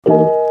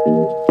Welcome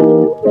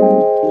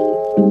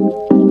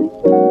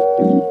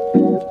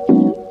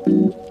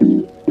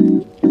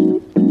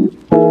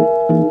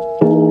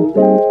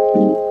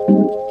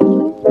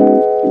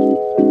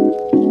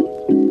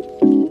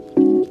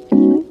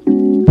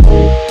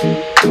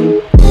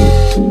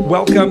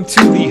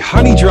to the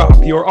Honey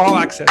Drop, your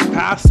all-access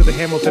pass to the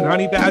Hamilton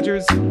Honey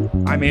Badgers.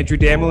 I'm Andrew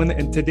Damlin,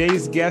 and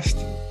today's guest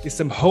is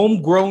some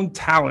homegrown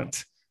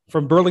talent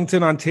from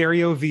Burlington,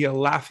 Ontario via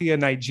Lafia,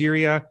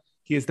 Nigeria.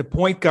 He is the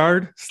point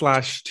guard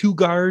 / two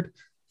guard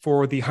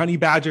for the Honey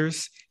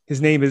Badgers.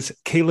 His name is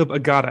Caleb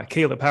Agada.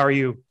 Caleb, how are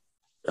you?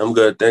 I'm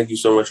good. Thank you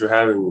so much for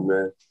having me,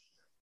 man.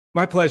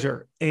 My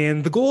pleasure.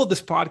 And the goal of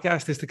this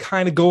podcast is to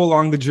kind of go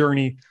along the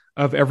journey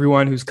of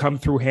everyone who's come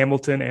through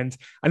Hamilton. And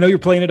I know you're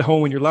playing at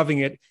home and you're loving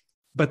it,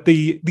 but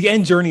the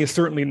end journey is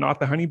certainly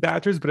not the Honey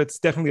Badgers, but it's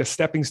definitely a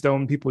stepping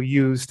stone people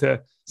use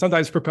to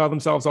sometimes propel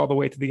themselves all the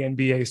way to the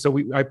NBA. So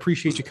I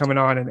appreciate you coming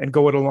on and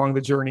going along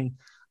the journey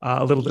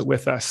a little bit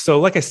with us. So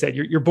like I said,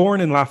 you're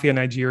born in Lafia,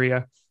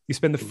 Nigeria. You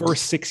spend the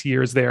first 6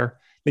 years there.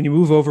 Then you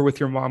move over with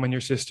your mom and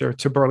your sister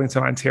to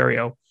Burlington,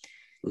 Ontario.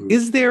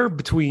 Is there,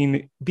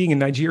 between being in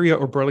Nigeria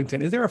or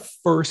Burlington, is there a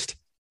first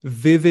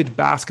vivid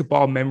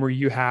basketball memory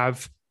you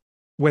have,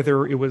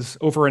 whether it was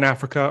over in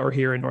Africa or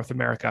here in North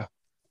America?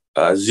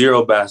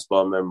 Zero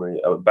basketball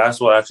memory.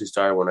 Basketball actually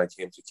started when I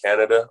came to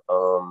Canada,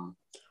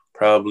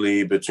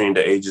 probably between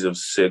the ages of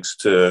 6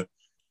 to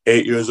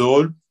 8 years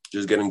old,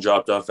 just getting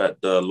dropped off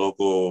at the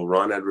local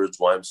Ron Edwards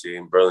YMCA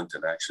in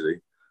Burlington, actually.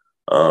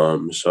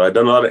 So I've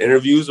done a lot of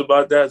interviews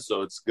about that,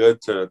 so it's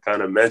good to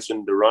kind of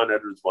mention the Ron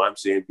Edwards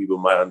YMCA and people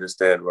might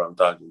understand what I'm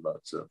talking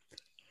about. So,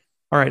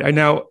 all right.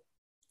 Now,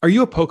 are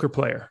you a poker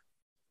player?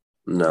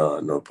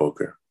 No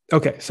poker.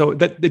 Okay, so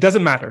that it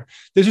doesn't matter.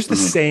 There's just a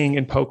saying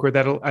in poker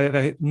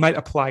that might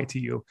apply to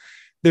you.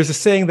 There's a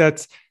saying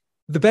that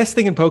the best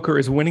thing in poker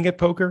is winning at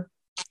poker.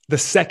 The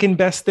second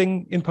best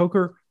thing in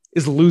poker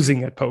is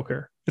losing at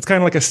poker. It's kind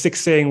of like a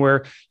sixth saying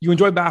where you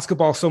enjoy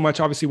basketball so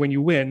much, obviously, when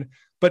you win.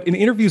 But in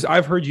interviews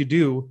I've heard you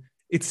do,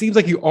 it seems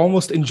like you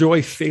almost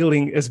enjoy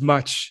failing as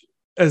much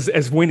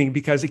as winning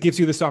because it gives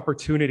you this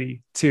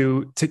opportunity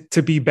to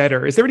be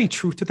better. Is there any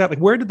truth to that? Like,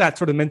 where did that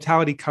sort of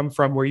mentality come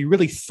from where you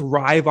really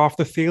thrive off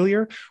the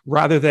failure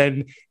rather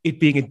than it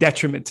being a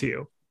detriment to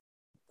you?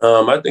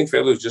 I think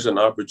failure is just an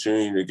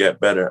opportunity to get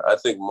better. I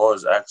think more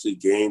is actually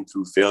gained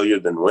through failure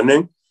than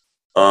winning.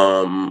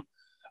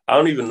 I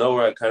don't even know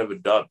where I kind of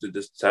adopted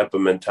this type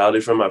of mentality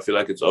from. I feel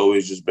like it's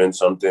always just been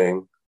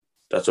something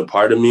that's a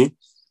part of me.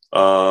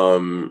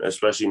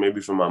 Especially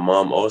maybe from my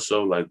mom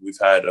also. Like, we've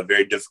had a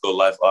very difficult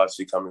life,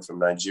 obviously, coming from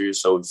Nigeria,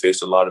 so we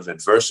faced a lot of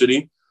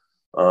adversity.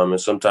 And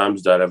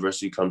sometimes that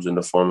adversity comes in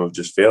the form of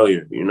just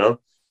failure,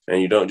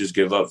 and you don't just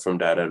give up from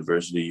that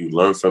adversity. You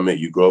learn from it,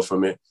 you grow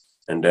from it,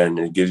 and then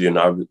it gives you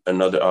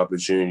another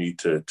opportunity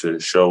to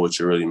show what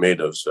you're really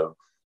made of. So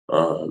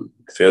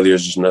failure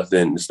is just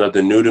nothing. It's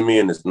nothing new to me,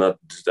 and it's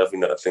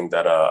definitely nothing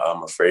that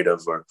I'm afraid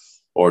of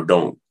or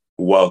don't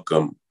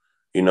welcome,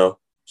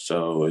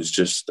 So it's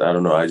just, I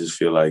don't know. I just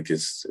feel like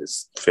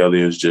it's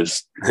failure is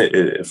just,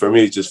 for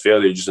me, it's just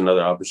failure, just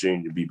another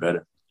opportunity to be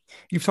better.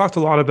 You've talked a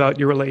lot about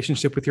your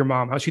relationship with your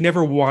mom, how she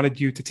never wanted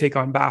you to take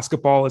on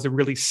basketball as a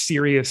really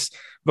serious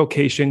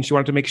vocation. She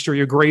wanted to make sure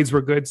your grades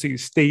were good, so you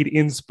stayed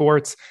in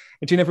sports.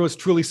 And she never was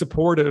truly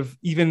supportive,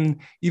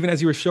 even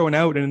as you were showing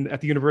out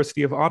at the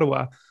University of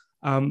Ottawa.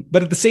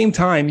 But at the same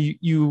time,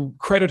 you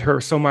credit her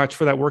so much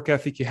for that work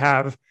ethic you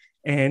have.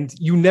 And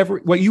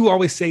what you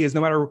always say is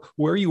no matter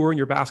where you were in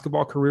your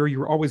basketball career, you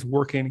were always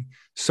working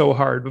so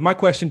hard. But my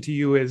question to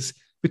you is,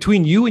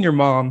 between you and your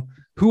mom,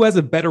 who has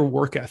a better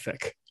work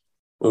ethic?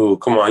 Oh,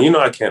 come on.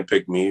 I can't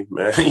pick me,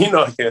 man.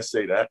 I can't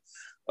say that.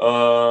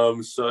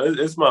 So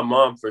it's my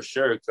mom for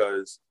sure.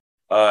 Cause,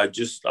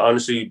 just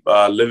honestly,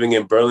 living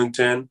in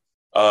Burlington,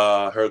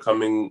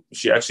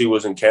 she actually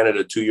was in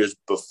Canada 2 years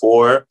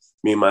before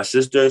me and my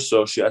sister.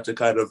 So she had to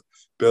kind of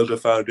build a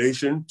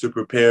foundation to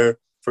prepare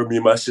for me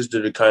and my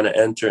sister to kind of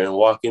enter and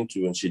walk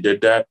into, and she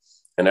did that.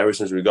 And ever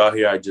since we got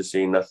here, I just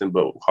seen nothing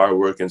but hard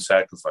work and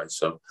sacrifice.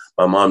 So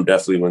my mom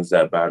definitely wins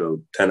that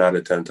battle 10 out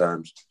of 10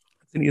 times.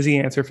 That's an easy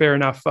answer. Fair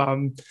enough.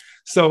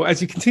 So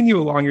as you continue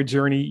along your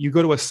journey, you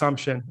go to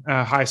Assumption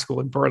High School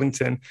in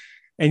Burlington,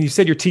 and you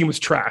said your team was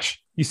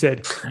trash. You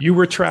said you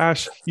were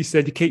trash. You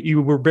said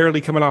you were barely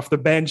coming off the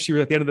bench. You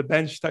were at the end of the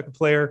bench type of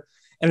player.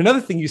 And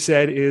another thing you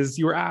said is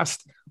you were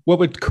asked, what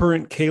would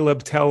current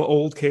Caleb tell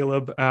old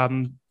Caleb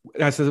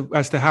as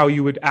to how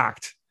you would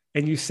act?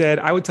 And you said,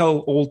 I would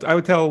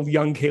tell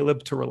young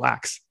Caleb to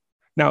relax.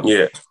 Now,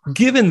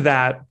 Given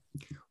that,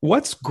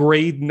 what's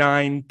grade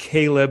 9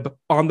 Caleb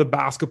on the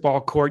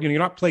basketball court? You're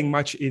not playing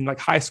much in like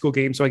high school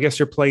games, so I guess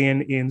you're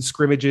playing in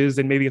scrimmages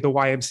and maybe at the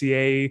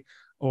YMCA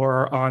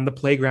or on the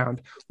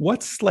playground.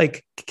 What's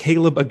like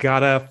Caleb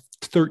Agada,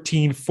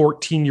 13,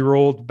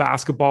 14-year-old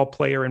basketball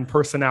player and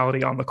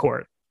personality on the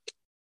court?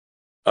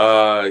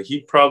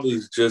 He probably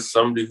is just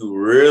somebody who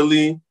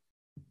really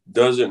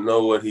doesn't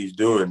know what he's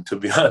doing, to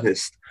be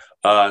honest.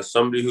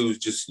 Somebody who's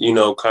just,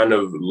 kind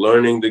of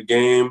learning the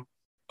game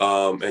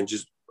and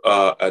just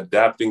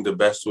adapting the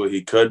best way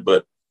he could,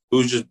 but he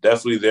was just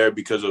definitely there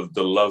because of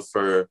the love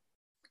for,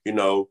 you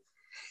know,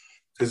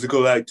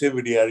 physical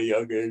activity at a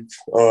young age.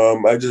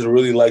 I just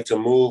really like to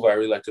move. I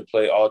really like to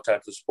play all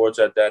types of sports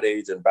at that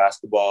age, and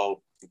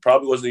basketball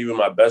probably wasn't even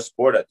my best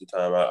sport at the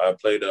time. I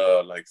played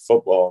like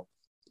football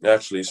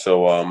actually.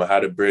 So I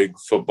had a big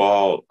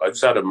football. I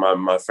just had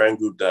my friend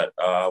group that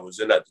I was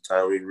in at the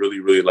time. We really,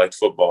 really liked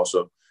football.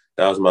 So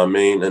that was my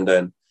main. And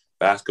then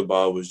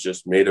basketball was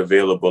just made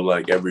available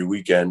like every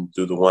weekend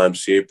through the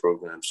YMCA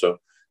program. So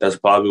that's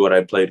probably what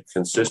I played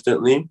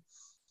consistently.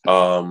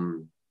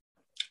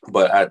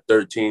 But at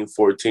 13,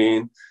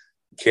 14,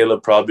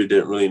 Caleb probably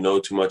didn't really know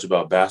too much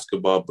about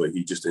basketball, but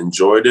he just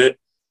enjoyed it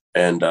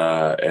and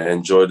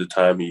enjoyed the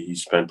time he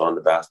spent on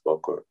the basketball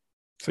court.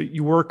 So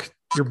you work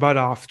your butt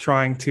off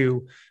trying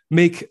to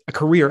make a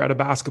career out of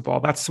basketball.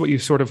 That's what you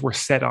sort of were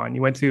set on.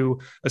 You went to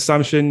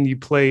Assumption, you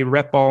played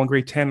rep ball in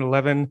grade 10 and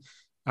 11,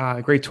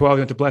 grade 12,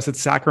 you went to Blessed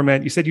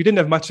Sacrament. You said you didn't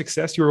have much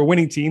success. You were a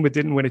winning team, but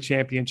didn't win a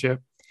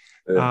championship.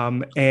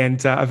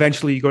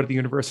 Eventually you go to the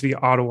University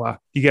of Ottawa.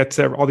 You get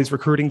all these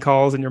recruiting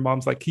calls and your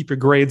mom's like, keep your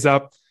grades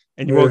up.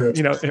 And you won't,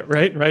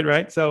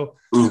 right. So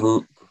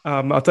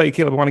I'll tell you,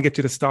 Caleb, I want to get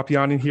you to stop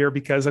yawning here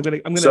because I'm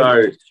going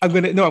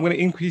to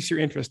increase your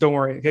interest. Don't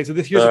worry. Okay. So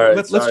let's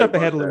jump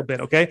ahead a little bit.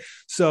 Okay.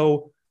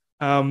 So,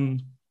 let's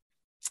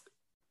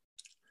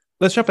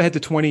jump ahead to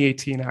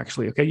 2018,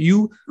 actually. Okay.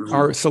 You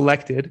are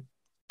selected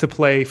to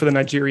play for the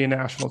Nigerian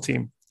national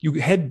team. You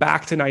head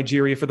back to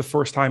Nigeria for the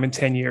first time in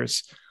 10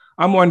 years.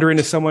 I'm wondering,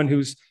 as someone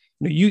who's,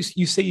 you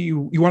say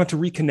you wanted to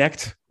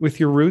reconnect with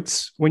your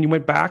roots when you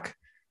went back,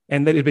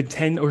 and that it had been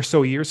 10 or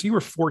so years. So you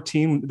were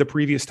 14 the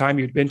previous time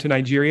you'd been to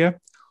Nigeria.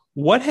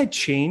 What had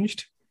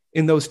changed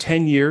in those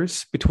 10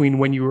 years between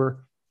when you were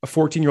a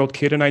 14-year-old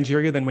kid in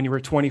Nigeria than when you were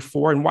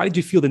 24? And why did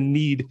you feel the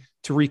need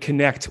to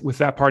reconnect with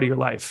that part of your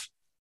life?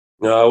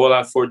 Well,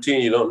 at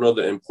 14, you don't know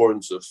the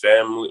importance of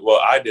family.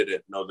 Well, I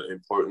didn't know the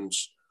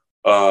importance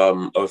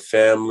of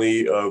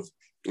family, of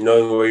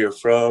knowing where you're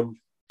from,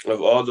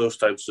 of all those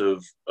types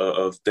of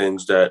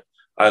things that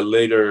I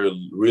later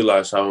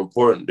realized how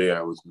important they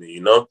are with me,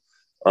 you know?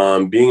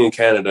 Being in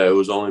Canada, it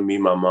was only me,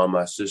 my mom,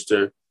 my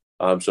sister,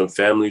 some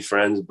family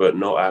friends, but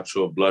no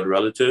actual blood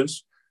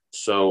relatives.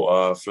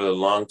 So for a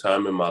long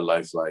time in my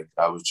life, like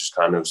I was just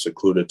kind of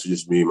secluded to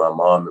just me, my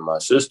mom, and my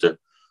sister.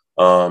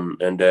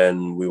 And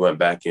then we went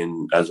back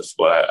in at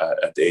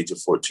the age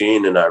of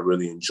 14, and I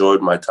really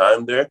enjoyed my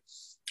time there.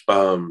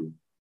 And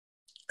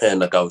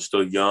like I was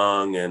still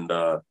young and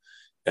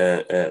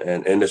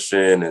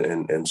innocent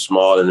and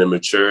small and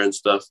immature and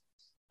stuff.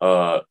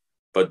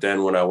 But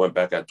then when I went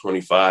back at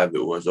 25,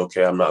 it was,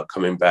 okay, I'm not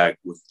coming back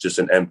with just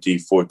an empty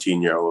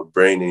 14-year-old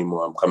brain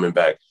anymore. I'm coming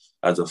back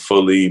as a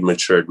fully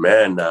matured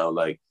man now,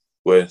 like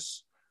with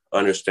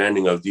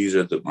understanding of these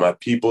are my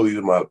people, these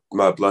are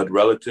my blood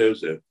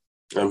relatives. And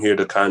I'm here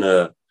to kind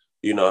of,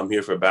 I'm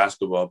here for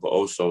basketball, but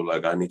also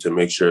like I need to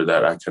make sure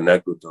that I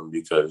connect with them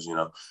because,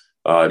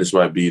 this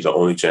might be the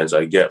only chance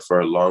I get for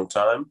a long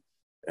time.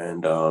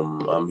 And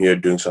I'm here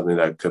doing something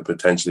that could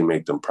potentially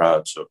make them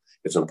proud. So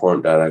it's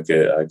important that I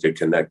could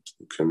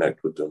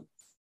connect with them.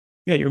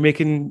 Yeah, you're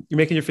making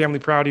your family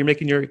proud. You're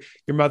making your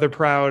mother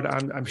proud.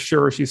 I'm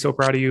sure she's so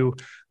proud of you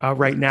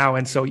right now.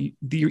 And so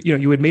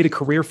you had made a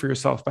career for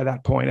yourself by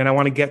that point. And I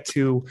want to get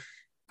to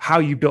how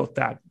you built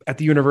that at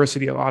the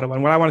University of Ottawa.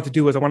 And what I wanted to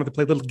do is I wanted to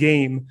play a little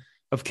game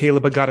of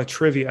Caleb Agada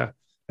trivia.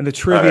 And the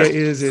trivia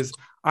is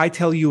I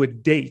tell you a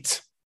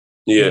date.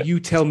 Yeah. And you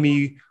tell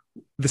me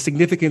the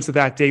significance of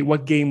that date,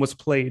 what game was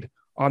played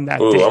on that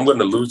date. I'm going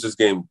to lose this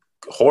game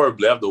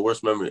horribly. I have the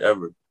worst memory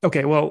ever.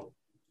 Okay, well,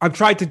 I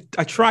tried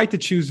to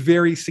choose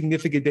very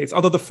significant dates,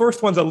 although the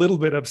first one's a little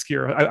bit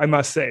obscure, I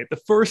must say. The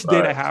first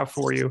date I have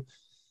for you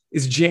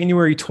is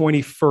January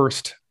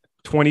 21st,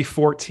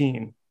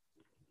 2014.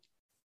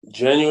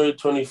 January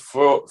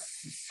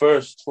 21st,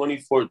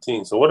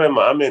 2014. So what am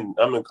I? I'm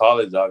in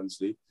college,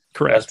 obviously.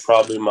 Correct. That's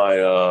probably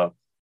my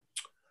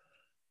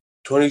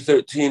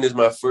 2013 is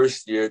my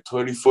first year.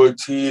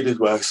 2014 is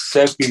my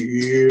second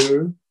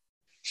year.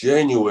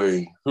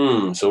 January.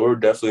 So we're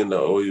definitely in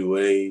the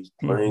OUA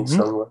playing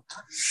somewhere.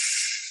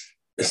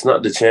 It's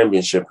not the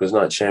championship. It's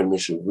not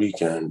championship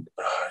weekend.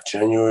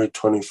 January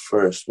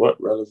 21st. What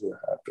relevant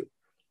happened?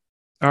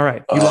 All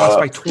right. You lost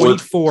by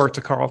 24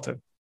 to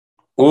Carleton.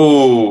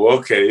 Ooh,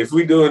 okay. If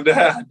we doing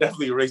that, I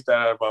definitely erase that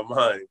out of my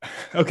mind.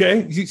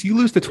 Okay. You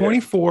lose to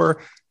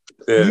 24.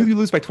 Yeah. You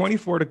lose by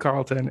 24 to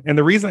Carleton. And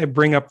the reason I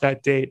bring up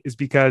that date is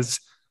because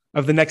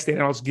of the next date.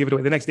 And I'll just give it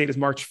away. The next date is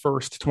March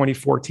 1st,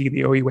 2014,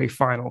 the OUA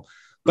final.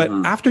 But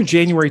after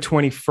January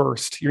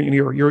 21st,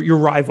 your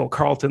rival,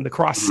 Carleton, the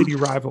cross-city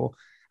rival,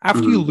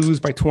 after you lose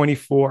by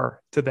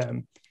 24 to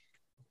them,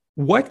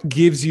 what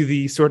gives you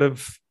the sort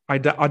of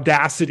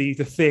audacity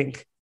to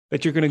think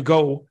that you're going to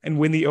go and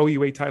win the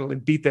OUA title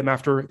and beat them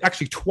after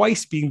actually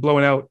twice being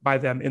blown out by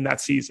them in that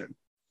season?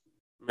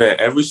 Man,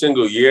 every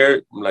single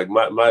year, like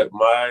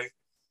my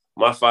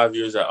 5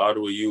 years at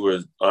Ottawa U were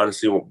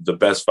honestly the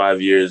best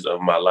 5 years of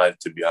my life,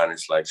 to be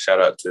honest. Like,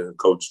 shout out to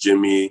Coach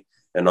Jimmy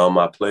and all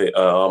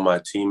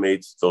my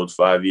teammates those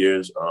 5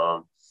 years.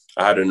 I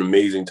had an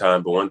amazing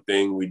time. But one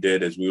thing we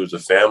did is we was a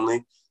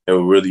family, and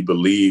we really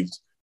believed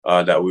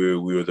that we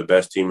were the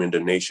best team in the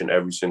nation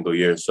every single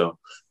year. So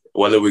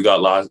whether we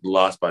got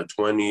lost by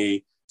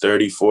 20,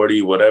 30,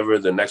 40, whatever,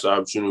 the next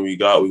opportunity we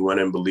got, we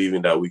went in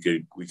believing that we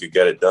could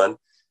get it done.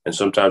 And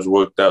sometimes it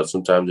worked out,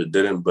 sometimes it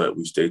didn't, but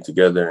we stayed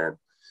together.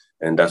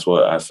 And that's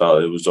what I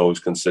felt. It was always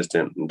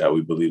consistent and that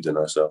we believed in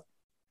ourselves.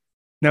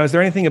 Now, is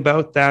there anything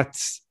about that?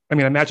 I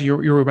mean, I imagine you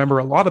remember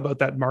a lot about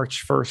that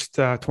March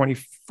 1st,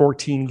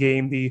 2014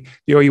 game, the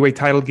OUA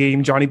title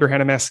game. Johnny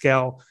Berhana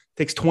Mescal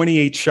takes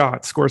 28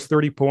 shots, scores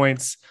 30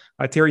 points.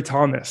 Terry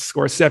Thomas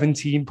scores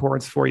 17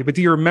 points for you. But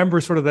do you remember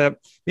sort of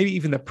maybe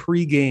even the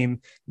pregame,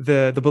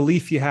 the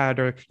belief you had,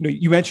 or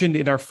you mentioned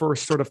in our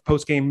first sort of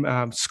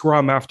postgame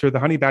scrum after the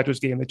Honey Badgers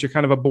game that you're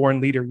kind of a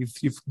born leader.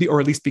 You've or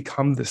at least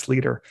become this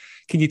leader.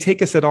 Can you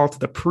take us at all to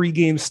the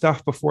pregame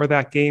stuff before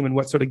that game and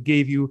what sort of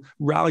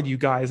rallied you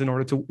guys in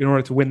order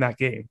to win that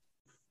game?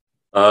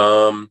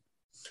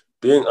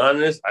 Being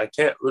honest, I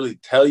can't really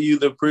tell you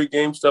the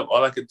pregame stuff.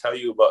 All I could tell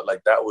you about,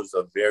 that was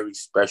a very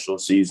special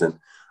season.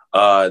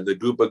 The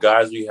group of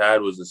guys we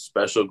had was a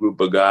special group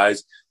of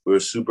guys. We were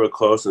super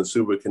close and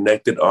super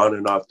connected on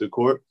and off the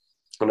court.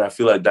 And I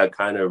feel like that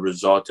kind of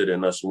resulted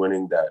in us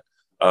winning that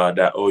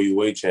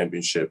OUA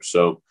championship.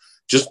 So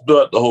just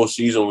throughout the whole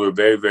season, we were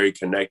very, very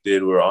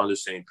connected. We were on the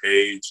same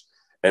page,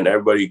 and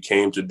everybody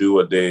came to do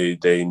what they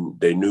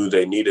knew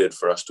they needed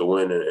for us to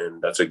win.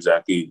 And that's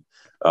exactly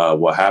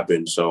what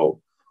happened.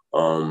 So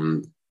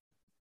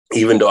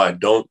even though I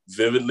don't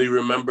vividly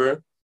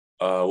remember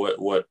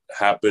what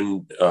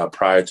happened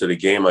prior to the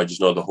game, I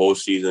just know the whole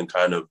season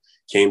kind of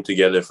came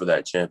together for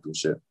that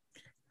championship.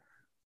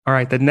 All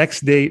right. The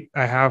next date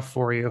I have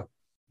for you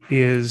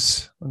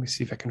is, let me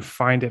see if I can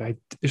find it. I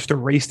just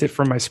erased it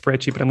from my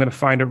spreadsheet, but I'm going to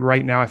find it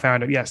right now. I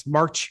found it. Yes.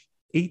 March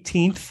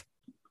 18th,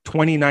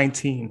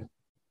 2019.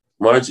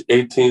 March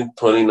 18th,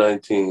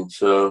 2019.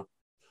 So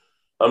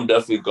I'm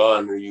definitely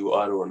gone to you,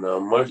 Ottawa now.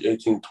 March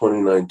 18th,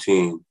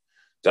 2019.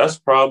 That's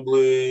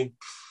probably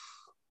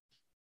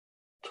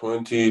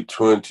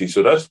 2020.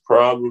 So that's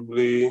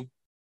probably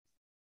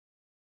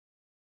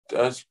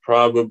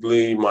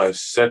my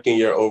second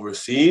year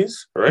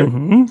overseas, right?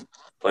 Mm-hmm.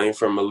 Playing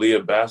for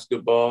Malia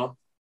basketball.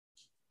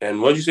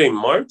 And what did you say,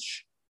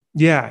 March?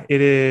 Yeah,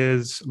 it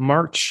is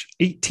March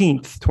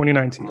 18th,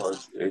 2019. March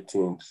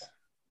 18th.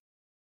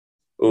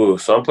 Oh,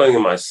 so I'm playing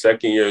in my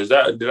second year.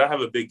 Did I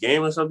have a big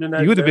game or something?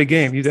 You had a big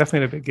game. You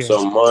definitely had a big game.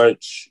 So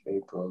March,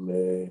 April,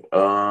 May.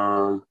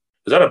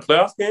 Is that a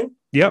playoff game?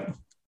 Yep.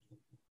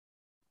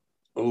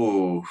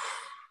 Ooh.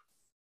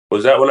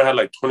 Was that when I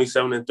had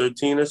 27 and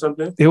 13 or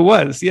something? It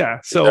was, yeah.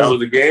 So that was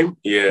the game?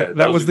 Yeah.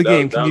 That was the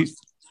game. Can you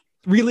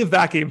relive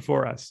that game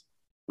for us?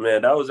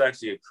 Man, that was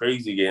actually a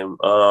crazy game.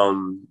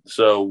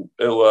 So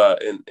it was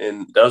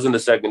that was in the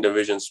second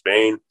division,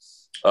 Spain.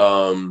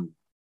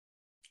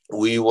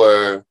 We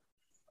were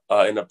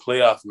in a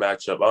playoff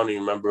matchup. I don't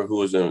even remember who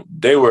was in.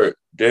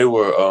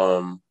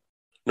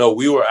 No,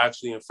 we were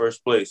actually in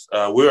first place.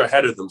 We were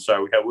ahead of them.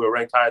 Sorry, we were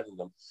ranked higher than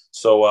them.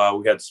 So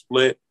we had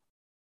split.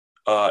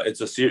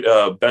 It's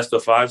a best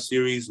of 5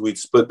 series. We'd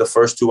split the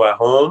first 2 at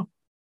home,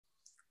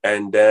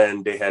 and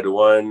then they had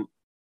won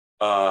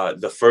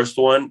the first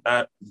one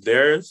at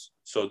theirs.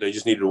 So they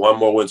just needed one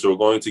more win. So we're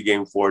going to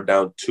game 4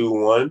 down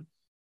 2-1,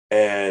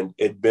 and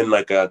it'd been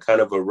a kind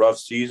of a rough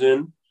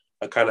season.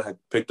 I kind of had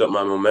picked up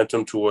my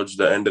momentum towards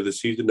the end of the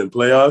season in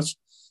playoffs,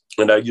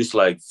 and I just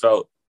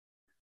felt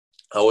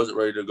I wasn't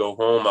ready to go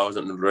home. I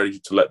wasn't ready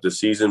to let the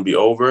season be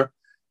over.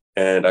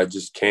 And I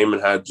just came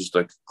and had just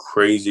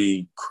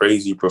crazy,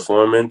 crazy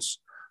performance,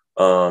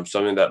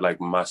 something that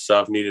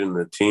myself needed and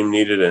the team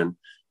needed. And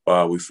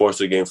we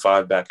forced a game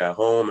 5 back at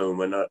home, and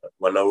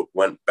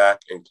went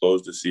back and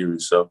closed the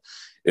series. So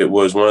it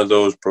was one of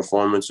those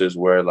performances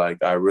where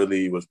I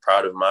really was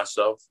proud of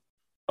myself.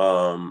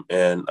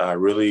 And I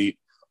really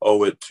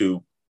owe it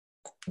to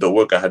the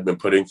work I had been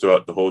putting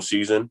throughout the whole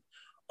season.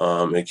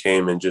 It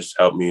came and just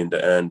helped me in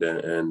the end,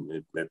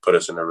 and it put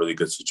us in a really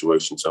good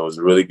situation. So it was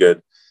a really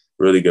good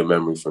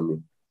memory for me.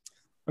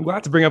 I'm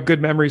glad to bring up good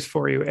memories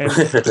for you. And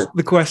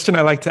the question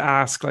I like to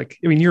ask,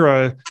 you're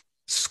a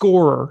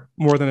scorer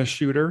more than a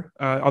shooter,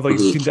 although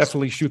you can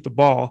definitely shoot the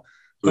ball.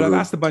 But I've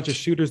asked a bunch of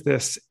shooters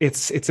this.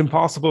 It's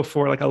impossible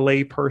for a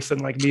lay person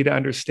like me to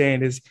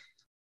understand is,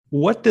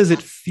 what does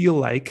it feel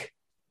like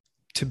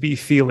to be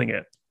feeling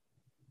it?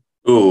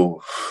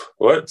 Ooh,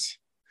 what?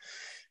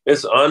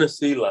 It's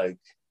honestly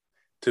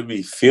to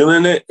be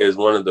feeling it is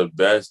one of the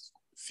best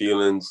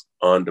feelings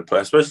on the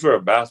planet, especially for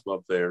a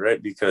basketball player,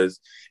 right? Because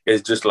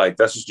it's just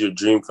that's just your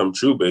dream come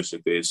true,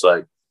 basically. It's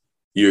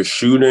you're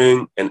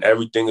shooting and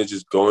everything is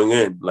just going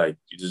in.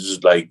 It's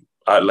just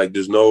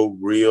there's no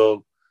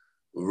real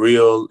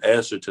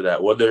answer to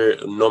that.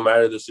 No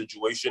matter the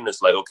situation,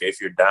 it's okay,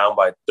 if you're down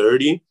by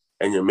 30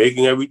 and you're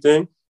making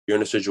everything, you're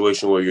in a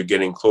situation where you're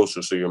getting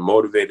closer, so you're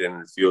motivated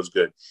and it feels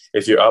good.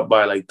 If you're up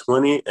by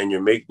 20 and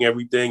you're making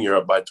everything, you're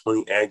up by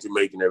 20 and you're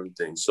making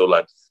everything. So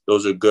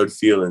those are good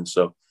feelings.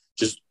 So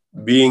just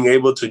being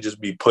able to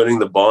just be putting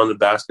the ball in the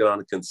basket on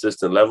a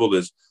consistent level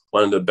is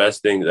one of the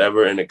best things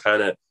ever. And it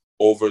kind of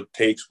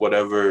overtakes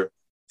whatever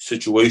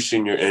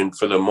situation you're in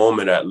for the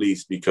moment, at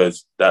least,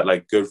 because that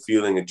like good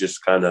feeling, it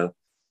just kind of,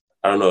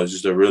 I don't know, it's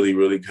just a really,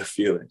 really good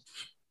feeling.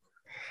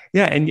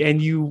 Yeah, and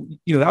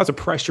that was a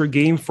pressure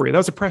game for you. That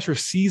was a pressure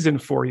season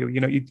for you.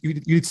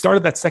 You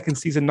started that second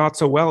season not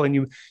so well, and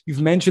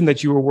you've mentioned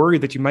that you were worried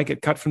that you might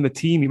get cut from the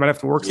team. You might have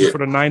to work some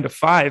sort of 9 to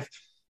 5,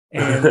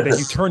 and then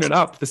you turn it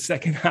up the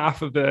second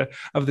half of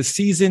the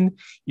season.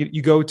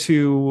 You go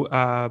to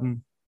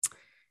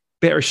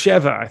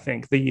Beersheva, I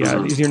think.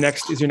 Is your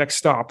next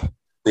stop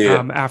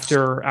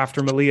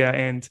after Malia,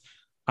 and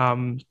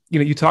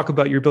you talk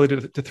about your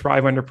ability to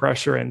thrive under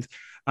pressure. And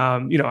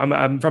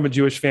I'm from a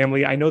Jewish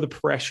family. I know the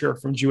pressure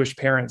from Jewish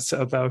parents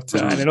about,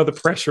 and I know the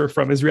pressure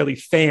from Israeli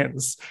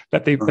fans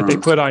that they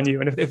put on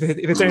you. And if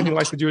it's anything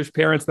like the Jewish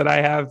parents that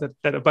I have,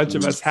 that a bunch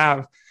of us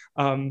have,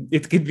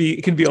 it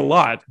can be a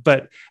lot.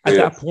 But at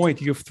that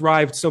point, you've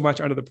thrived so much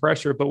under the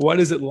pressure. But what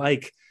is it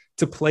like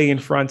to play in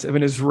front of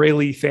an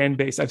Israeli fan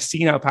base? I've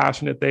seen how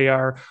passionate they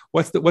are.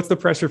 What's the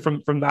pressure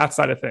from that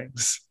side of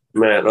things?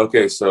 Man,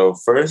 okay. So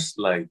first,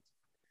 like,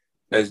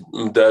 I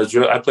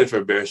played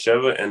for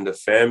Beersheva, and the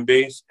fan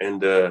base and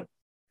the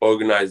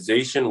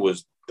organization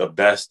was the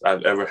best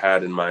I've ever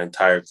had in my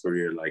entire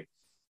career. Like,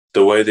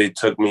 the way they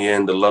took me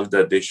in, the love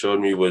that they showed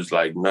me was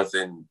like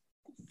nothing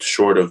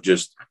short of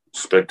just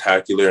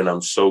spectacular. And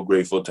I'm so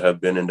grateful to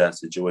have been in that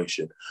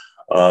situation.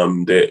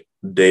 They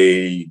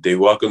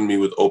welcomed me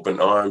with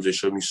open arms. They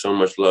showed me so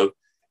much love.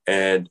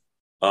 And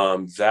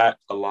that,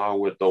 along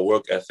with the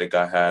work ethic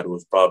I had,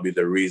 was probably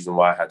the reason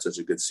why I had such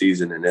a good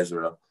season in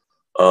Israel.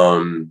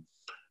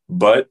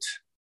 But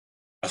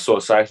so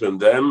aside from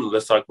them,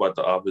 let's talk about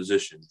the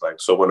opposition. Like,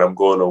 so when I'm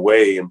going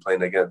away and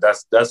playing again,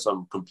 that's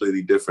something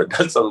completely different.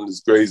 That's something that's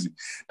crazy.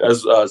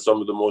 That's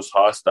some of the most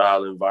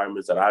hostile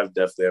environments that I've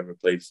definitely ever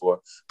played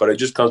for. But it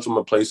just comes from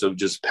a place of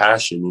just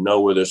passion,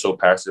 where they're so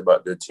passionate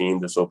about their team,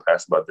 they're so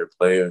passionate about their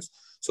players,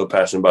 so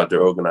passionate about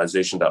their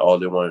organization that all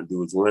they want to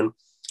do is win.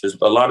 There's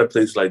a lot of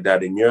places like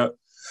that in Europe.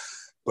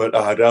 But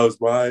that was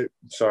my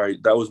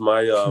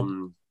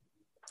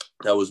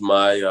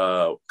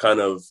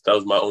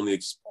only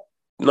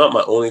not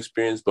my only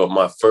experience, but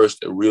my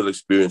first real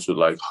experience with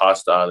like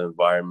hostile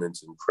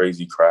environments and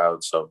crazy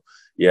crowds. So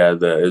yeah,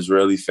 the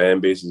Israeli fan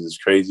base is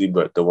crazy,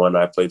 but the one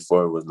I played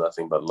for was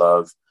nothing but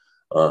love,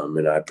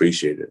 and I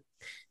appreciate it.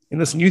 And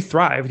listen, you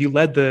thrived. You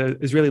led the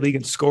Israeli league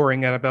in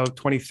scoring at about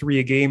 23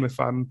 a game, if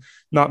I'm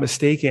not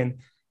mistaken,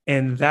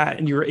 and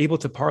you were able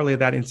to parlay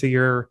that into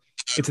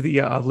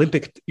the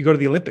Olympic. You go to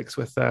the Olympics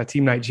with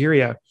Team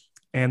Nigeria,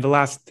 and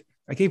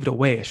I gave it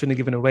away. I shouldn't have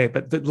given it away.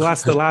 But the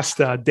last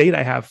date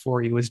I have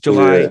for you is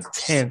July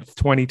 10th,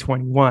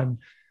 2021.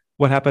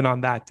 What happened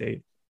on that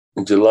date?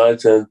 July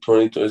 10th,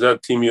 2020. Is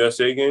that Team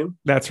USA game?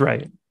 That's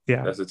right.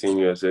 Yeah. That's a Team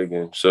USA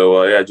game.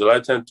 So,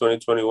 July 10th,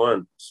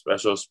 2021.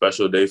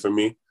 Special day for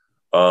me.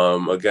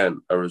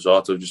 Again, a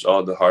result of just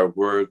all the hard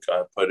work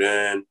I put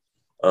in,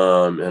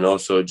 and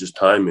also just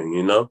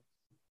timing,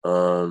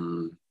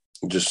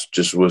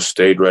 just was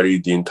stayed ready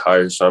the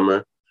entire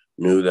summer.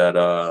 Knew that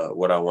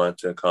what I wanted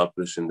to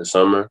accomplish in the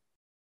summer,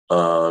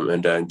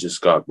 and then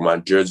my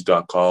jersey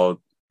got called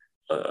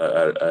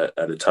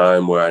at a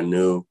time where I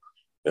knew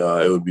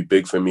it would be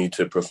big for me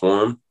to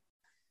perform,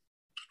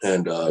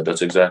 and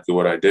that's exactly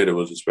what I did. It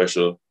was a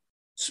special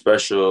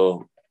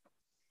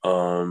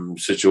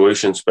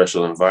situation,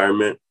 special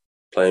environment,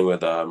 playing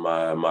with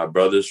my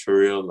brothers for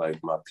real, like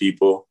my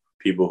people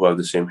who have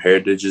the same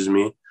heritage as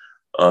me.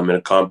 And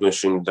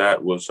accomplishing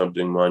that was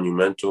something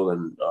monumental,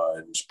 and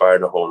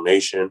inspired the whole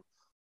nation.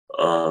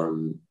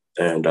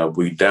 And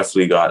we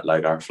definitely got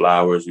like our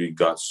flowers. We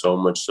got so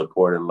much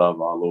support and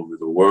love all over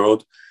the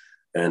world.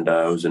 And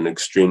it was an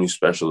extremely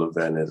special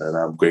event. And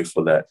I'm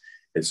grateful that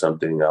it's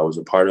something I was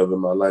a part of in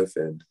my life,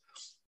 and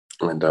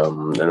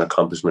an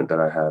accomplishment that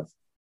I have.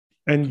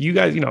 And you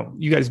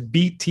guys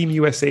beat Team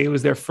USA. It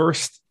was their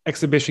first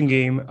exhibition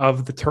game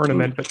of the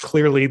tournament, but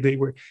clearly they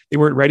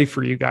weren't ready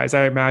for you guys.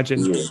 I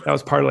imagine that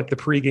was part of like the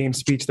pregame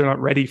speech. They're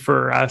not ready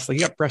for us. Like,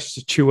 you got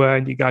Precious Achua,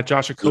 and you got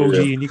Josh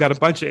Okogie, and you got a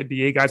bunch of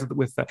NBA guys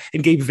with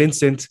and Gabe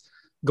Vincent,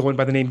 going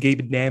by the name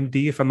Gabe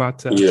Namdi, if I'm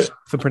not if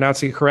I'm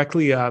pronouncing it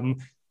correctly,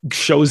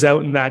 shows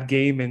out in that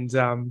game. And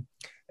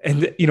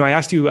I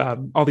asked you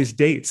all these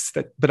dates,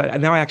 but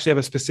now I actually have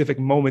a specific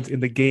moment in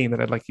the game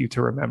that I'd like you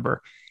to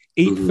remember.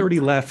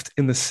 8:30 left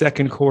in the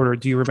second quarter.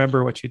 Do you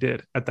remember what you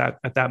did at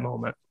that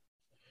moment?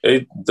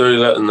 8:30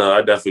 left? No,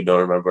 I definitely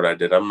don't remember what I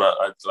did.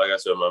 Like I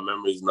said, my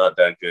memory's not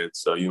that good,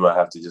 so you might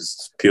have to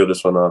just peel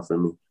this one off for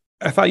me.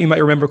 I thought you might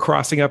remember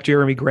crossing up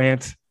Jeremy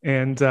Grant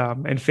and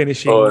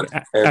finishing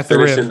at the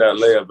rim. That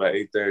layup at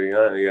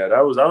 8:30. Yeah,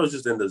 I was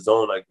just in the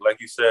zone, like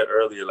you said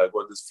earlier. Like,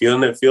 what this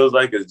feeling it feels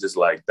like is just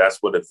like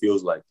that's what it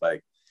feels like.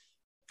 Like,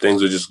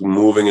 things are just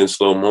moving in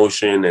slow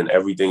motion, and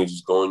everything is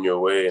just going your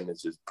way, and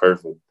it's just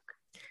perfect.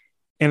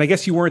 And I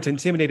guess you weren't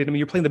intimidated. I mean,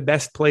 you're playing the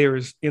best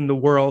players in the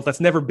world. That's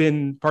never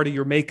been part of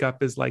your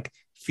makeup, is like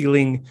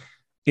feeling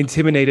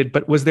intimidated.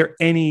 But was there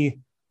any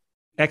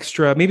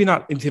extra, maybe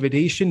not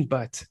intimidation,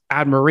 but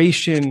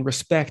admiration,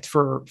 respect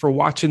for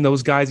watching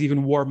those guys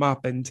even warm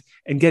up and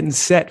getting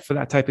set for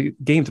that type of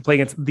game to play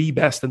against the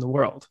best in the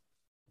world?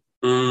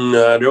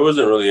 Nah, there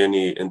wasn't really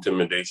any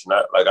intimidation.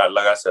 Like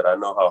I said, I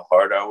know how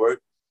hard I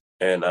work,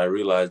 and I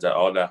realized that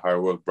all that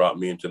hard work brought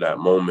me into that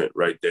moment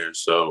right there.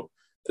 So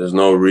there's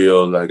no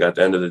real, like, at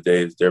the end of the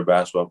day, they're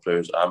basketball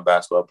players. I'm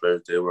basketball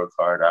players. They work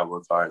hard. I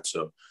work hard.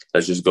 So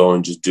let's just go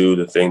and just do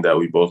the thing that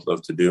we both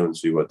love to do and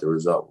see what the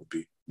result will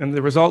be. And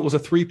the result was a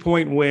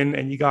 3-point win,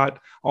 and you got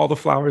all the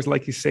flowers,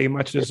 like you say,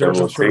 much deserved.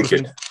 We'll take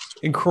it.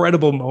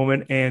 Incredible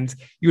moment, and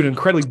you had an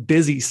incredibly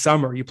busy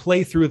summer. You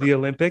play through the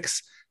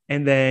Olympics,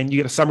 and then you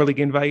get a summer league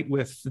invite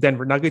with the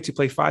Denver Nuggets. You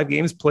play 5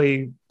 games,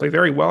 play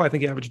very well. I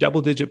think you average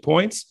double-digit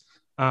points.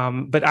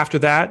 But after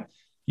that,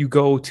 you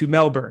go to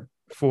Melbourne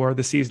for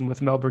the season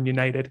with Melbourne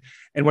United.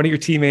 And one of your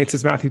teammates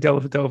is Matthew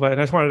Dellavedova.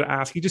 And I just wanted to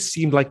ask, he just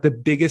seemed like the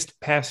biggest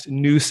pest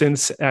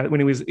nuisance when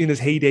he was in his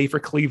heyday for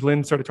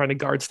Cleveland, sort of trying to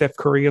guard Steph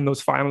Curry in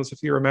those finals,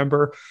 if you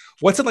remember.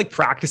 What's it like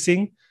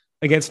practicing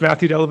against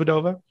Matthew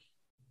Dellavedova?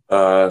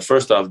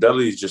 First off,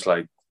 Delly is just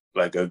like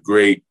a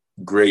great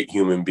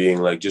human being,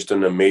 like just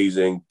an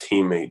amazing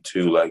teammate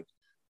too. Like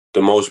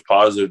the most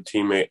positive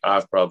teammate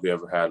I've probably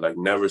ever had. Like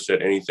never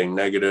said anything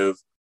negative.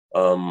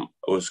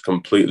 Was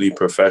completely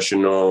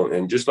professional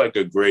and just like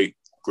a great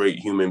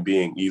human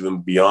being,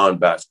 even beyond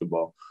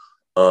basketball.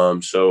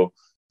 So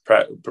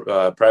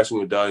practicing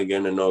with Delly,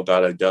 again, to know a guy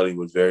like Delly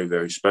was very,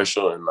 very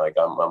special. And like,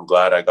 I'm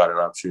glad I got an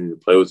opportunity to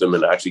play with him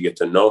and actually get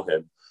to know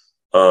him.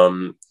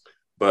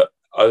 But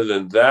other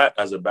than that,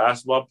 as a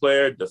basketball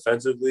player,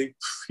 defensively,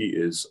 he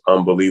is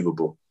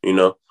unbelievable, you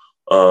know?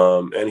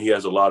 And he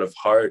has a lot of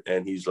heart,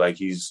 and he's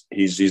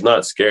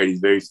not scared. He's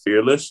very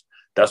fearless.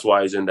 That's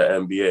why he's in the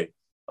NBA.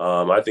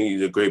 I think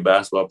he's a great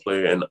basketball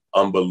player and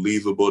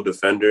unbelievable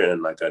defender,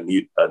 and like an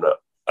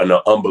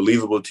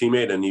unbelievable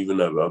teammate, and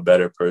even a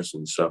better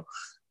person. So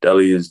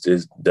Delly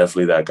is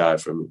definitely that guy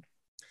for me.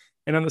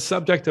 And on the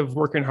subject of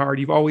working hard,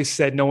 you've always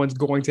said no one's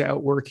going to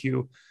outwork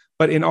you.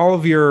 But in all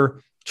of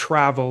your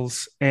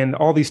travels and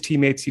all these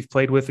teammates you've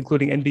played with,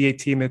 including NBA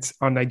teammates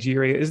on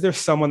Nigeria, is there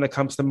someone that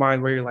comes to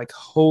mind where you're like,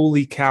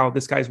 holy cow,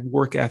 this guy's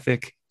work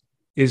ethic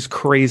is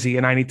crazy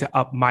and I need to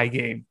up my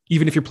game,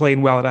 even if you're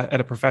playing well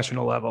at a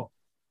professional level?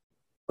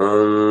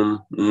 Nah,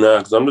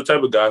 because I'm the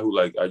type of guy who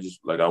I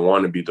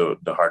want to be the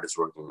hardest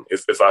working.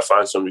 If I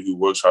find somebody who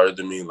works harder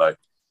than me, like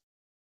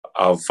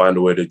I'll find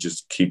a way to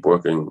just keep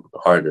working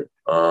harder.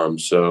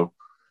 So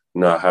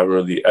no, I haven't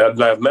really.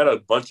 I've met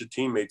a bunch of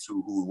teammates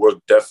who work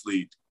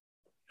definitely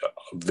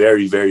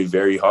very, very,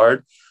 very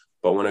hard.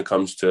 But when it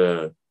comes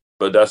to,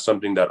 but that's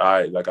something that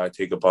I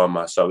take upon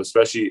myself,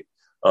 especially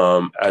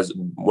as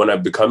when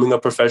I'm becoming a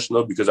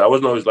professional, because I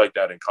wasn't always like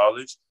that in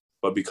college.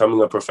 But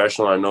becoming a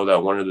professional, I know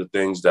that one of the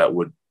things that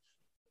would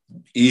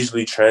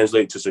easily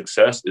translate to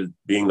success is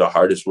being the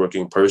hardest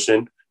working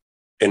person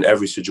in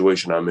every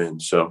situation I'm in.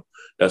 So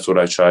that's what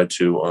I try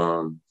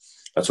to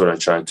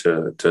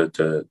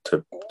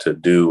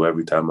do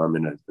every time I'm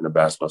in a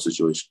basketball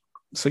situation.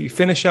 So you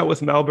finish out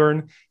with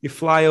Melbourne, you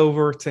fly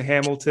over to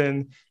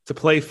Hamilton to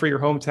play for your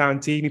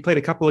hometown team. You played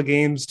a couple of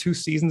games 2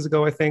 seasons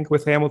ago, I think,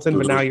 with Hamilton,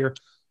 but now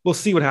we'll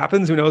see what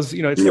happens. Who knows?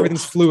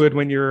 Everything's fluid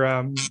when you're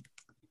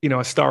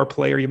a star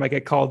player. You might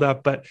get called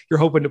up, but you're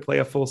hoping to play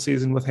a full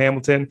season with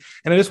Hamilton.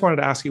 And I just wanted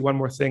to ask you one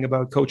more thing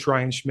about Coach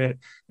Ryan Schmidt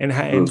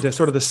and the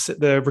sort of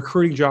the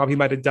recruiting job he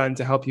might have done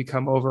to help you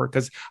come over.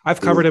 Because I've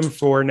covered him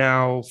for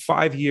now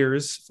 5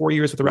 years, 4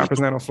 years with the Raptors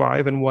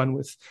 905 and 1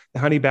 with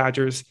the Honey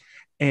Badgers.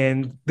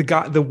 And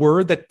the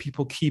word that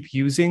people keep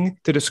using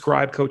to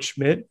describe Coach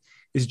Schmidt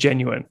is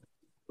genuine.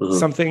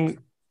 Something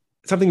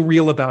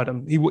real about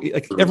him.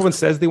 Everyone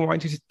says they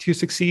want you to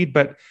succeed,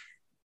 but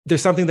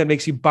there's something that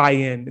makes you buy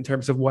in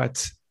terms of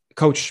what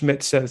Coach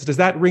Schmidt says. Does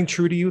that ring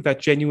true to you, that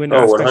genuine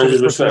aspect of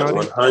his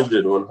personality?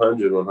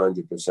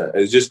 100%.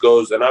 It just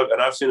goes, and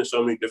I've seen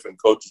so many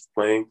different coaches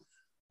playing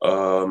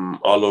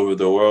all over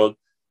the world.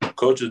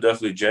 Coach is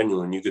definitely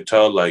genuine. You could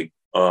tell,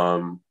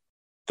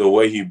 the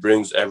way he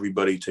brings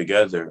everybody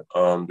together,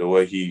 the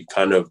way he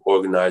kind of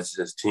organizes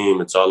his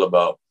team. It's all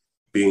about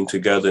being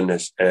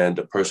togetherness and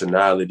the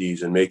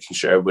personalities and making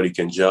sure everybody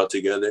can gel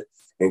together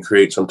and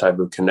create some type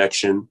of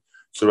connection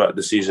throughout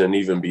the season and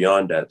even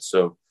beyond that.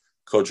 So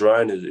Coach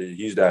Ryan,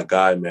 he's that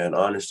guy, man.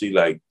 Honestly,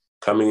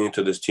 coming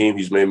into this team,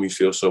 he's made me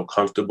feel so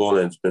comfortable,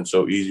 and it's been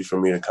so easy for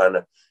me to kind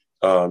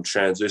of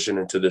transition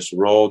into this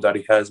role that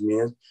he has me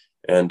in.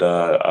 And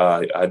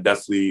I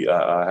definitely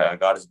I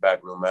got his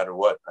back no matter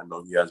what. I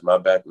know he has my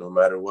back no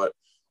matter what.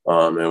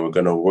 And we're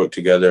going to work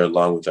together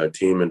along with our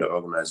team and the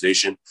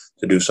organization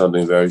to do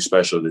something very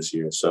special this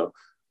year. So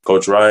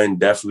Coach Ryan,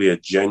 definitely a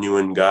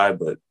genuine guy,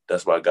 but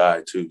that's my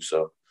guy too.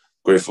 So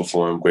grateful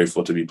for him,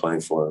 grateful to be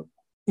playing for him.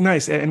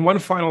 Nice. And one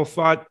final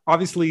thought,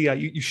 obviously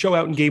you show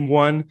out in game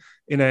 1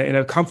 in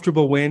a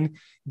comfortable win.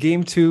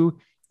 Game 2,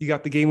 you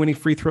got the game-winning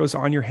free throws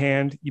on your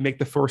hand. You make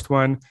the first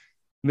one,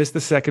 miss the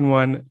second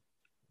one.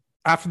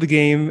 After the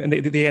game, and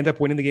they end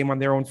up winning the game on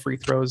their own free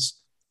throws.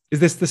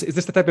 Is this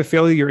the type of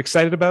failure you're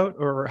excited about,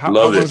 or how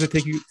long does it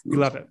take you? You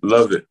love it.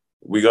 Love it.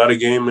 we got a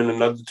game in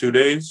another 2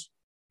 days.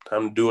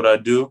 Time to do what I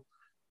do,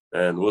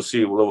 and we'll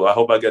see. I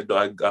hope I get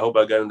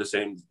in the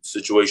same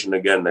situation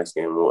again next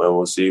game, and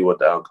we'll see what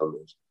the outcome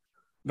is.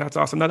 That's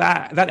awesome. Now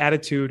that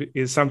attitude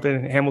is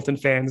something Hamilton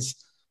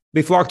fans,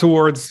 they flock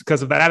towards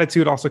because of that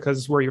attitude, also because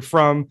it's where you're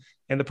from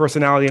and the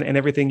personality and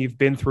everything you've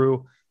been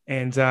through.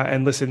 And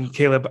listen,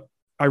 Caleb,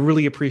 I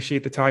really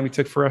appreciate the time you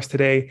took for us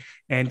today,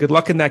 and good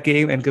luck in that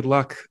game, and good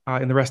luck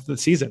in the rest of the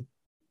season.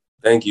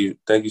 Thank you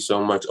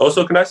so much.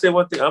 Also, can I say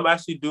one thing? I'm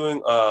actually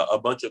doing a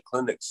bunch of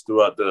clinics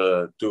throughout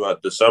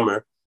the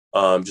summer,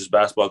 just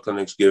basketball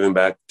clinics, giving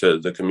back to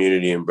the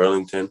community in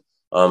Burlington.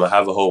 I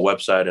have a whole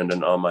website, and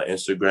then on my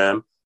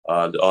Instagram,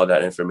 all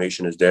that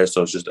information is there.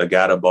 So it's just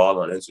Agada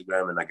Ball on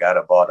Instagram and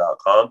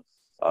agadaball.com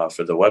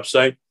for the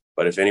website.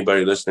 But if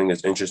anybody listening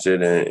is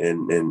interested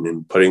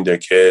in putting their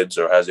kids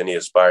or has any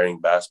aspiring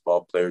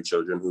basketball player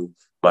children who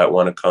might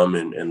want to come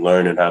and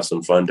learn and have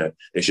some fun, that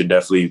they should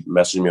definitely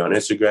message me on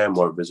Instagram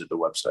or visit the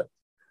website.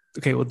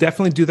 Okay, we'll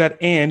definitely do that.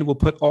 And we'll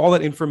put all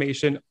that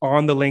information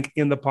on the link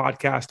in the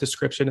podcast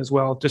description as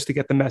well, just to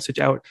get the message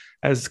out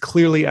as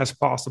clearly as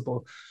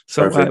possible.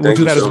 So we'll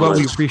do that as well.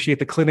 We appreciate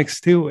the clinics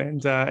too.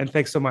 And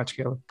thanks so much,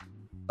 Caleb.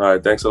 All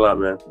right. Thanks a lot,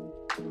 man.